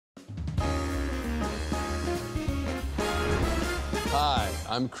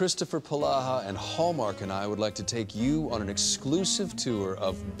I'm Kristoffer Polaha, and Hallmark and I would like to take you on an exclusive tour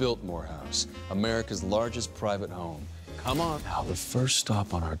of Biltmore House, America's largest private home. Come on. Now, the first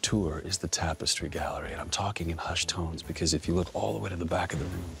stop on our tour is the Tapestry Gallery, and I'm talking in hushed tones because if you look all the way to the back of the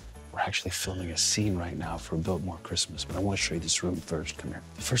room, we're actually filming a scene right now for Biltmore Christmas, but I want to show you this room first. Come here.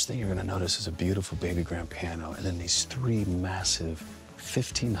 The first thing you're going to notice is a beautiful baby grand piano, and then these three massive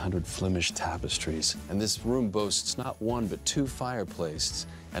 1,500 Flemish tapestries. And this room boasts not one, but two fireplaces.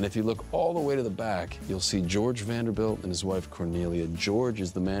 And if you look all the way to the back, you'll see George Vanderbilt and his wife Cornelia. George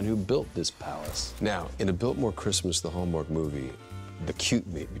is the man who built this palace. Now, in A Biltmore Christmas, the Hallmark movie, the cute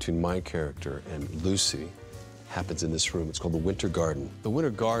meet between my character and Lucy happens in this room. It's called the Winter Garden. The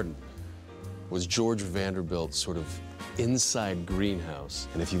Winter Garden was George Vanderbilt's sort of inside greenhouse.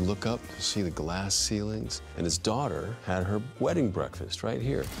 And if you look up, you'll see the glass ceilings. And his daughter had her wedding breakfast right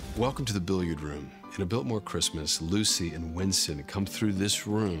here. Welcome to the billiard room. In A Biltmore Christmas, Lucy and Winston come through this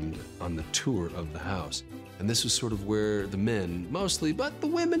room on the tour of the house. And this was sort of where the men, mostly, but the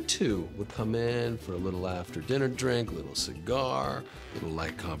women too, would come in for a little after-dinner drink, a little cigar, a little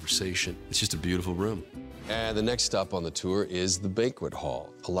light conversation. It's just a beautiful room. And the next stop on the tour is the banquet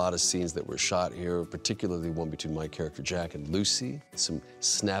hall. A lot of scenes that were shot here, particularly one between my character Jack and Lucy. Some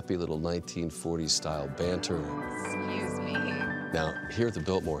snappy little 1940s style banter. Excuse me. Now, here at the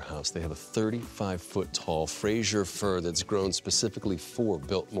Biltmore House, they have a 35-foot tall Fraser fir that's grown specifically for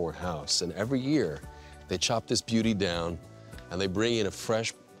Biltmore House. And every year, they chop this beauty down and they bring in a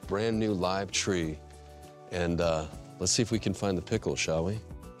fresh, brand new live tree. And let's see if we can find the pickle, shall we?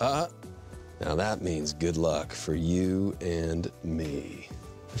 Now that means good luck for you and me.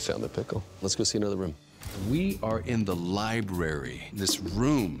 I found the pickle. Let's go see another room. We are in the library. This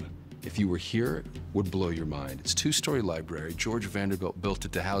room, if you were here, would blow your mind. It's a two-story library. George Vanderbilt built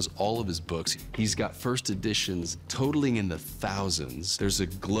it to house all of his books. He's got first editions totaling in the thousands. There's a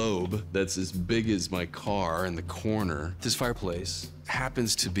globe that's as big as my car in the corner. This fireplace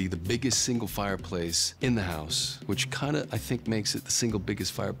happens to be the biggest single fireplace in the house, which kind of, I think, makes it the single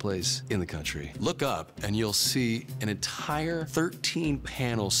biggest fireplace in the country. Look up and you'll see an entire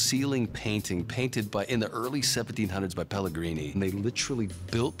 13-panel ceiling painting painted in the early 1700s by Pellegrini. And they literally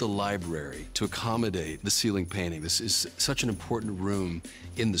built the library to accommodate the ceiling painting. This is such an important room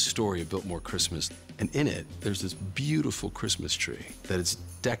in the story of Biltmore Christmas. And in it, there's this beautiful Christmas tree that is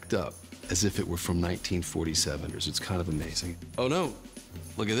decked up as if it were from 1947. It's kind of amazing. Oh no,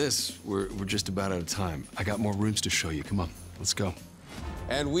 look at this. We're just about out of time. I got more rooms to show you. Come on, let's go.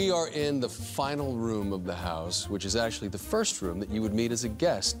 And we are in the final room of the house, which is actually the first room that you would meet as a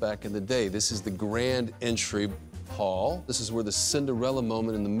guest back in the day. This is the grand entry hall. This is where the Cinderella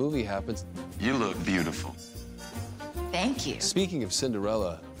moment in the movie happens. You look beautiful. Thank you. Speaking of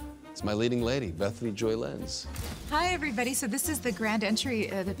Cinderella, it's my leading lady, Bethany Joy Lenz. Hi, everybody. So this is the grand entry.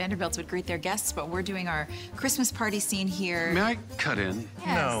 The Vanderbilts would greet their guests, but we're doing our Christmas party scene here. May I cut in?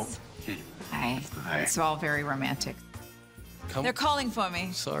 Yes. No. Hi. Hi. It's all very romantic. They're calling for me.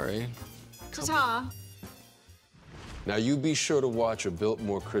 Sorry. Ta-ta. Now, you be sure to watch A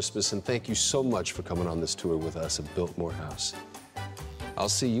Biltmore Christmas, and thank you so much for coming on this tour with us at Biltmore House. I'll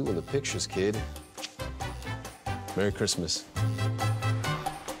see you in the pictures, kid. Merry Christmas.